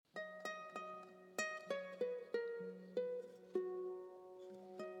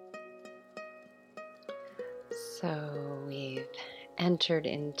So we've entered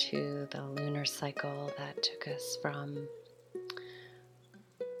into the lunar cycle that took us from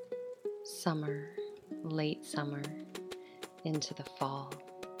summer, late summer, into the fall.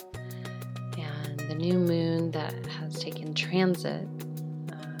 And the new moon that has taken transit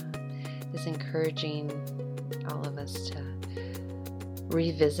is encouraging all of us to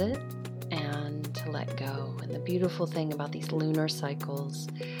revisit and to let go. And the beautiful thing about these lunar cycles,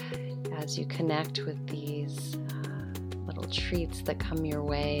 as you connect with these little treats that come your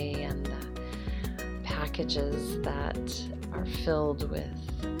way and the packages that are filled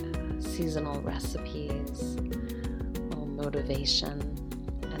with seasonal recipes, little motivation,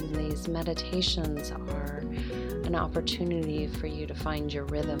 and these meditations are an opportunity for you to find your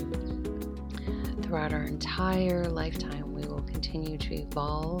rhythm. Throughout our entire lifetime, we will continue to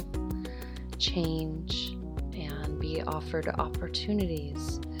evolve, change, and be offered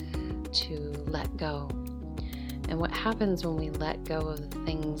opportunities to let go. And what happens when we let go of the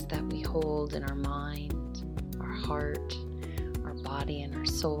things that we hold in our mind, our heart, our body, and our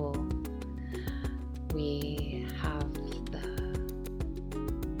soul, we have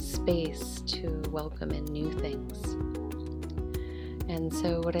the space to welcome in new things. And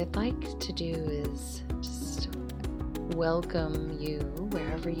so what I'd like to do is just welcome you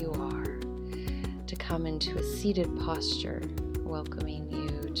wherever you are to come into a seated posture, welcoming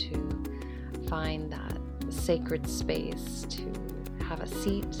you to find that sacred space to have a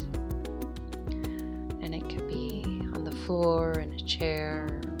seat. And it could be on the floor, in a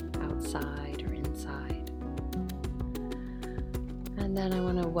chair, outside, or inside. And then I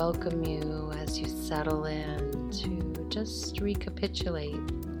want to welcome you as you settle in to just recapitulate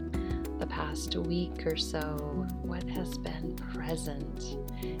the past week or so, what has been present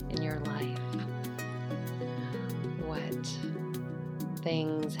in your life, what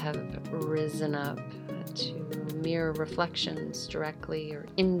things have risen up to mirror reflections directly or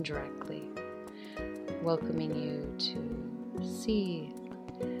indirectly, welcoming you to see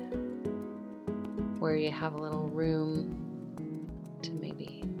where you have a little room to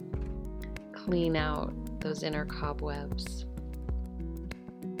maybe clean out those inner cobwebs.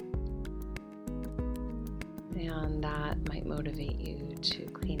 And that might motivate you to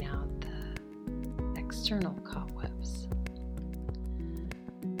clean out the external cobwebs.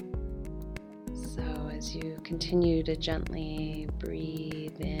 So as you continue to gently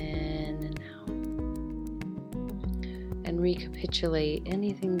breathe in and out and recapitulate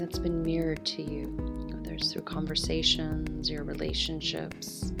anything that's been mirrored to you, whether it's through conversations, your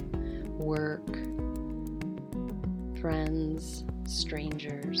relationships, work, friends,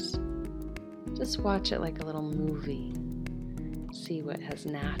 strangers. Just watch it like a little movie. See what has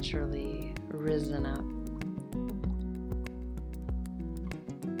naturally risen up.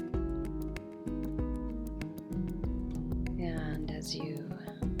 And as you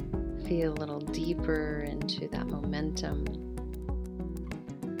feel a little deeper into that momentum,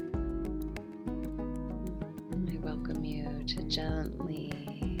 I welcome you to gently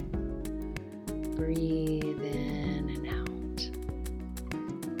breathe in and out,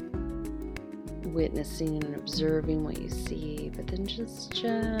 witnessing and observing what you see, but then just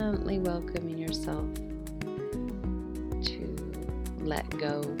gently welcoming yourself to let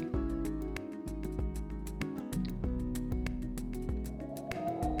go.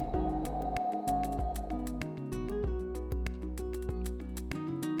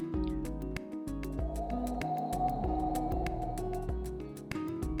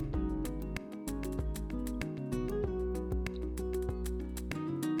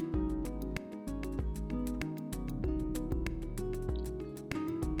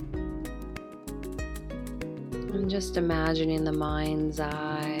 And just imagining the mind's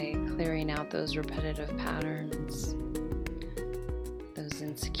eye clearing out those repetitive patterns, those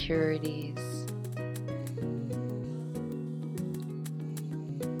insecurities.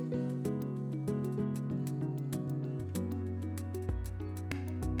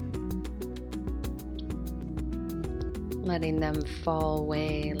 Letting them fall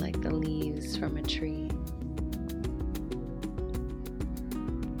away like the leaves from a tree.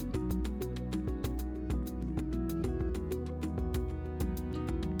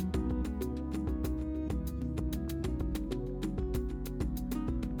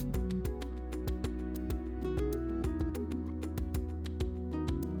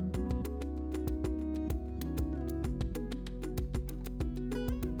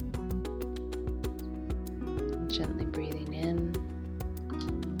 Gently breathing in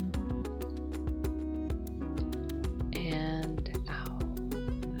and out.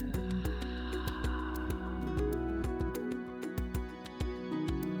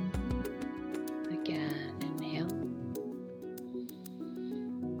 Again, inhale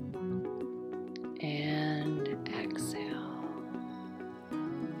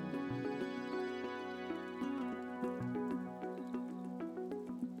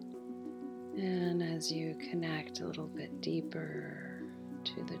as you connect a little bit deeper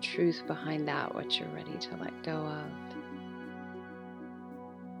to the truth behind that which you're ready to let go of.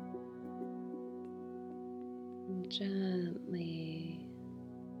 And gently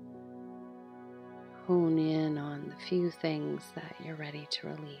hone in on the few things that you're ready to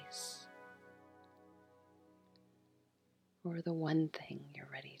release, or the one thing you're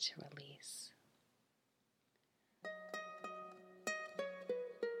ready to release.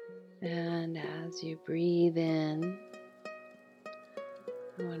 And as you breathe in,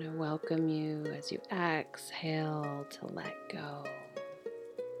 I want to welcome you as you exhale to let go.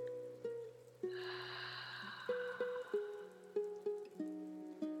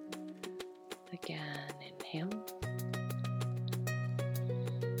 Again, inhale.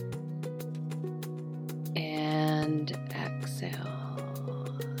 And exhale.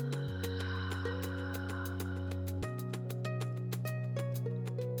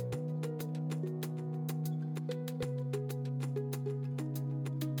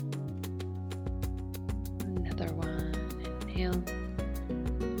 Another one, inhale.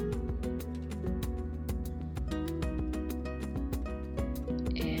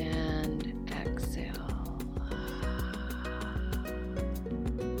 And exhale.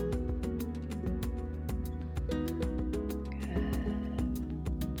 Good.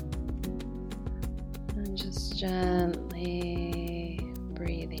 And just gently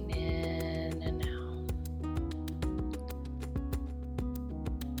breathing in and out.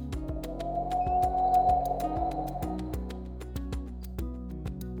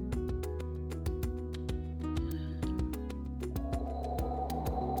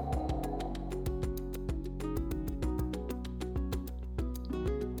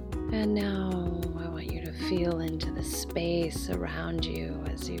 And now I want you to feel into the space around you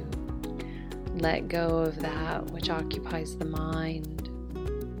as you let go of that which occupies the mind.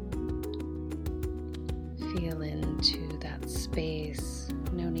 Feel into that space.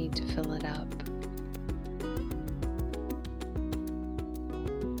 No need to fill it up.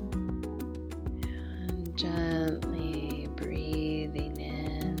 And gently breathing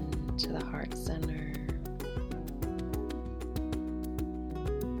in to the heart center.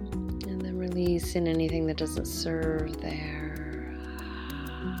 Releasing anything that doesn't serve there.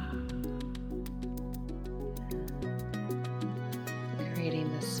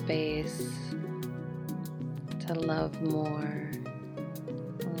 Creating the space to love more,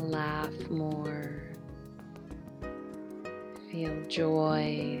 laugh more, feel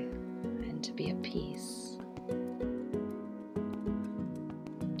joy, and to be at peace.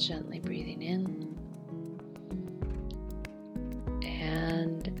 Gently breathing in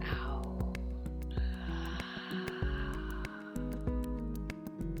and out.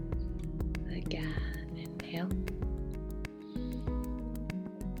 Again, inhale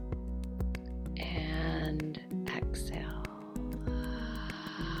and exhale.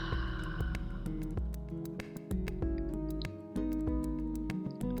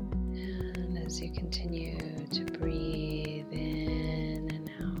 And as you continue to breathe in and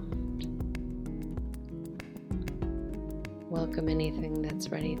out, welcome anything that's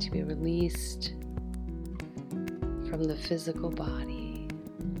ready to be released from the physical body.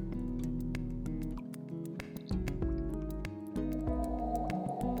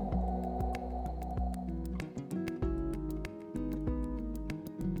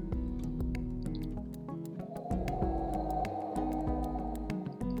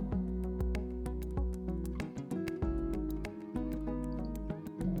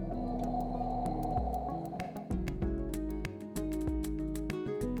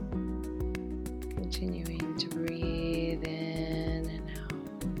 Continuing to breathe in and out.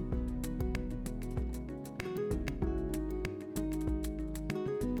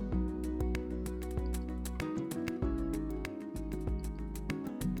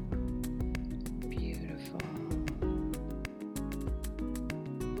 Beautiful.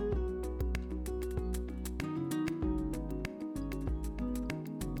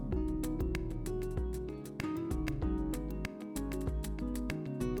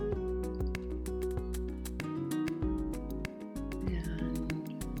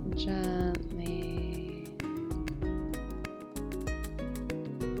 Gently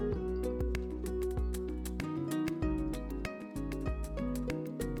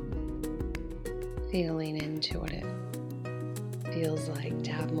feeling into what it feels like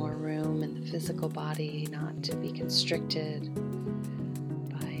to have more room in the physical body, not to be constricted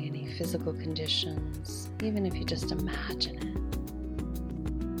by any physical conditions, even if you just imagine it.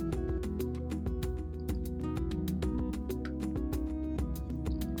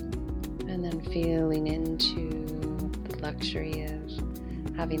 And then feeling into the luxury of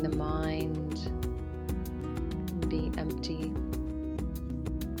having the mind be empty.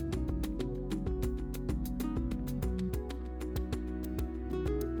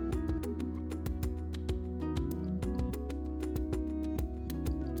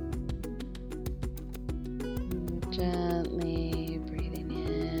 Gently breathing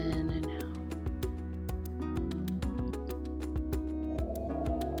in and out.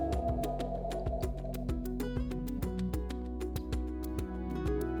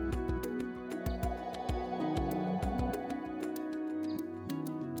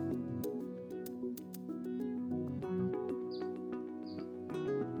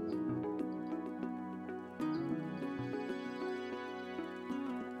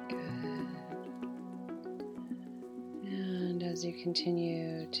 As you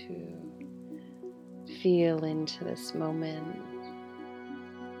continue to feel into this moment,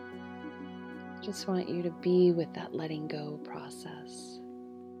 just want you to be with that letting go process.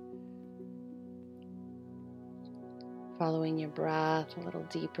 Following your breath a little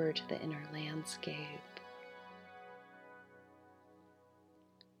deeper to the inner landscape.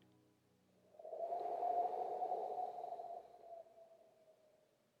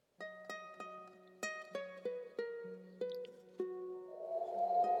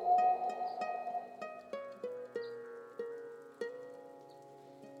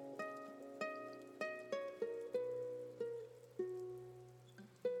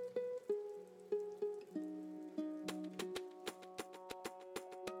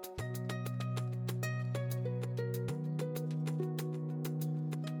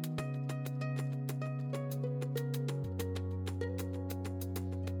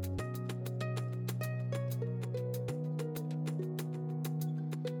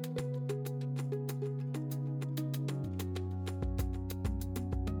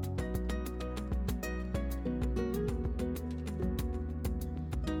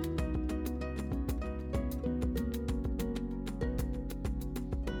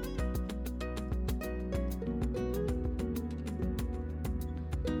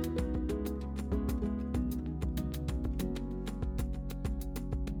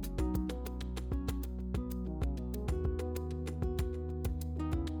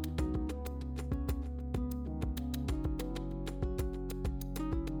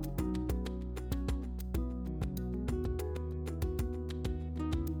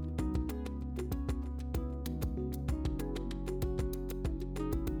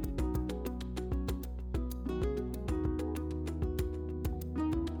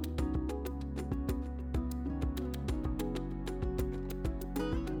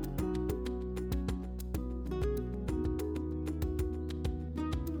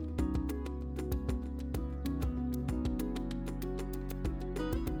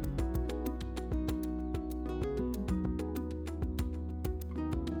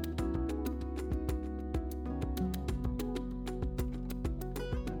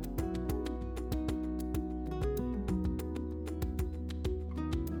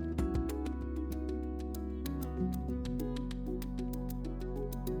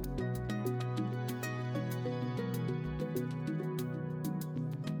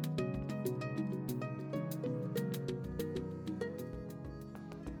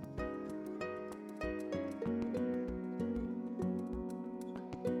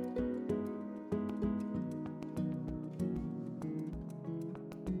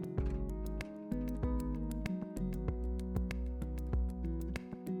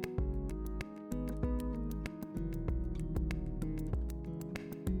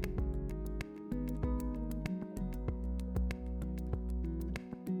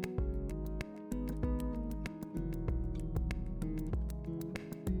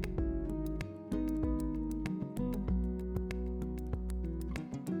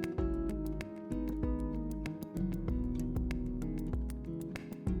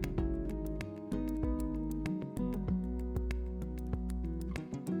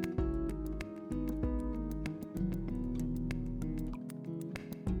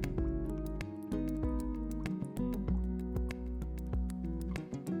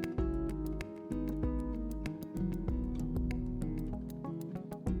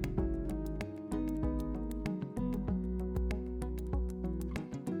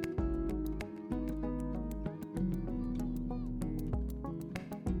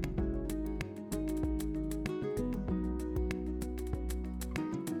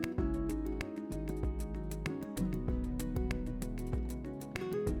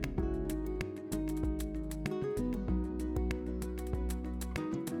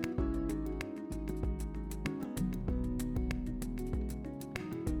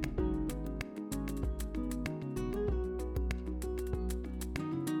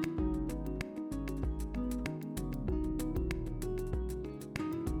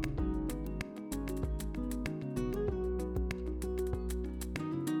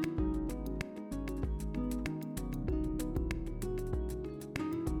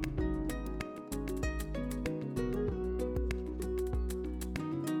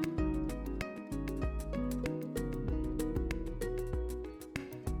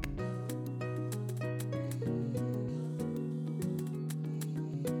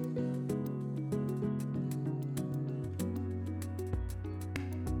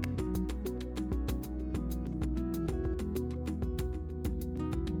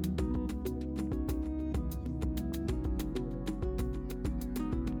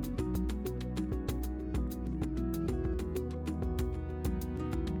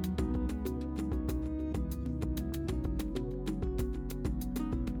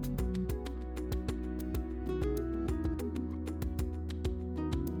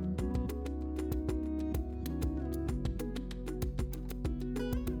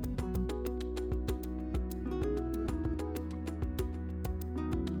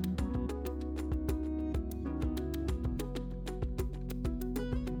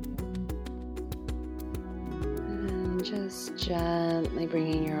 And just gently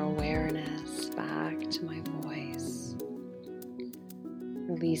bringing your awareness back to my voice.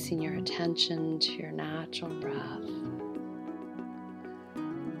 Releasing your attention to your natural breath.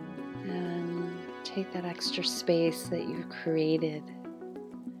 And take that extra space that you've created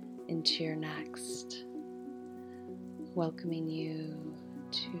into your next. Welcoming you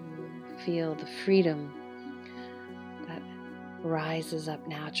to feel the freedom that rises up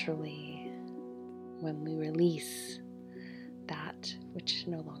naturally when we release that which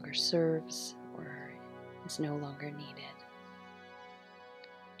no longer serves or is no longer needed.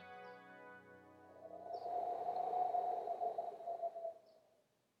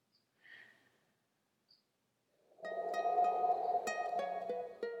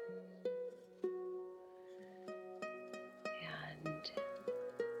 And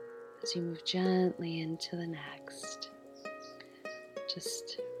as you move gently into the next,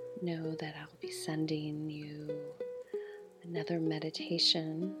 just know that I'll be sending you another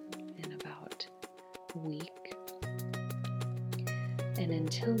meditation in about a week. And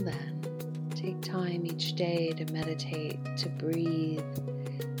until then, take time each day to meditate, to breathe,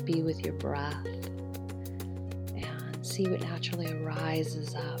 be with your breath, and see what naturally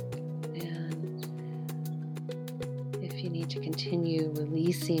arises up. And if you need to continue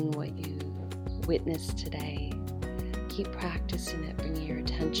releasing what you witnessed today, keep practicing it, bringing your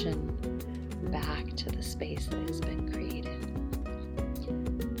attention back to the space that has been created.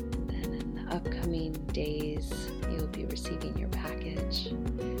 And then in the upcoming days, you'll be receiving your package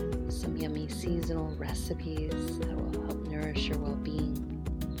with some yummy seasonal recipes that will help nourish your well-being.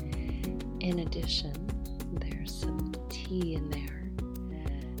 In addition, there's some tea in there,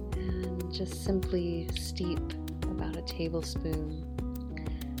 and just simply steep about a tablespoon,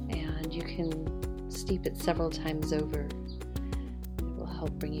 and you can steep it several times over. It will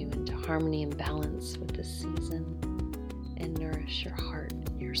help bring you into harmony and balance with this season and nourish your heart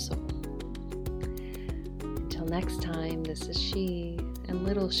and your soul. Until next time, this is She and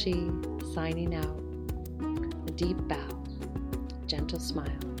Little She signing out. A deep bow, gentle smile,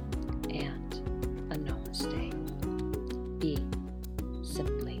 and a namaste. Be